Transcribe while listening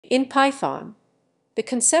In Python, the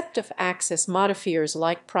concept of access modifiers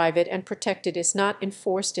like private and protected is not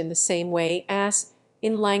enforced in the same way as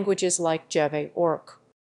in languages like Java or C.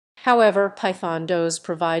 However, Python does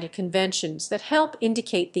provide conventions that help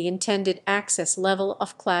indicate the intended access level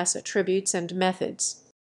of class attributes and methods.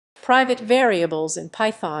 Private variables in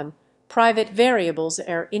Python. Private variables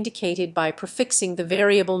are indicated by prefixing the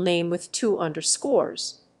variable name with 2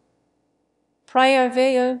 underscores.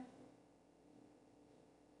 Private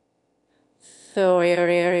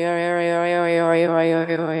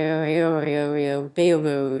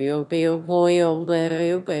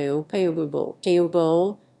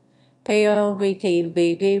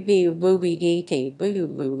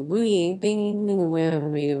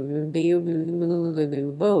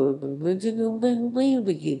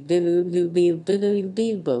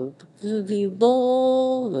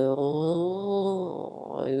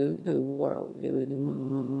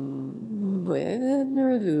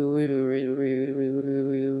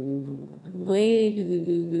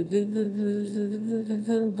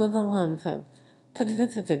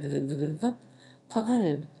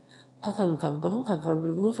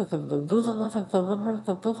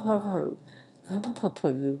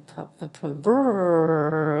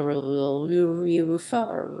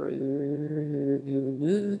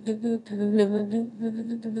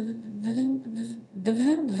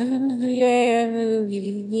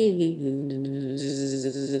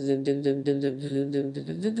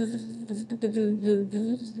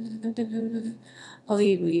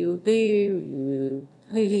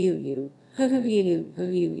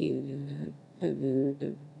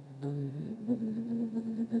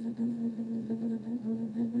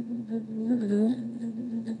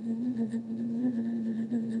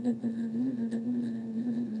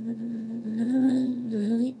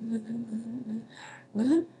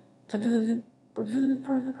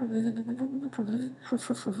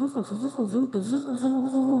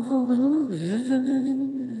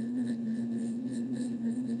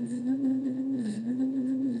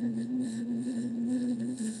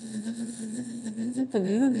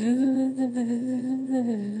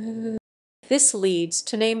This leads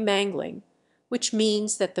to name mangling, which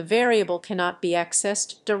means that the variable cannot be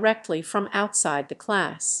accessed directly from outside the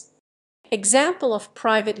class. Example of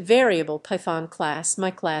private variable Python class,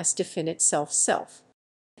 my class definite self.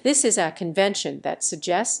 This is a convention that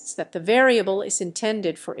suggests that the variable is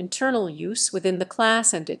intended for internal use within the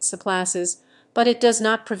class and its subclasses, but it does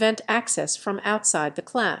not prevent access from outside the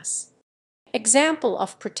class. Example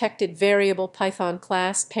of protected variable Python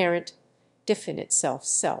class parent definite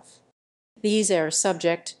self. These are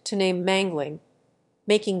subject to name mangling,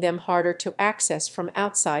 making them harder to access from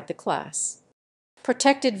outside the class.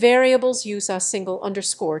 Protected variables use a single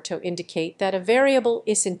underscore to indicate that a variable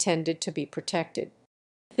is intended to be protected.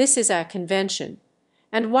 This is a convention,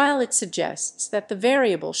 and while it suggests that the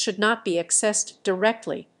variable should not be accessed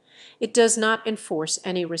directly, it does not enforce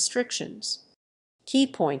any restrictions. Key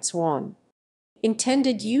points 1.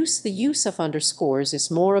 Intended use. The use of underscores is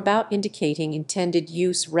more about indicating intended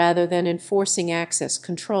use rather than enforcing access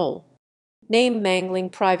control. Name mangling.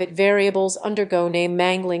 Private variables undergo name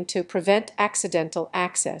mangling to prevent accidental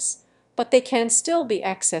access, but they can still be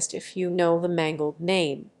accessed if you know the mangled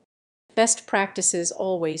name. Best practices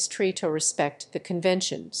always treat or respect the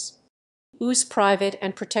conventions. Use private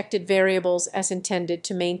and protected variables as intended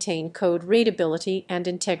to maintain code readability and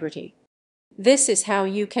integrity. This is how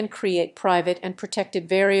you can create private and protected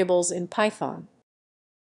variables in Python.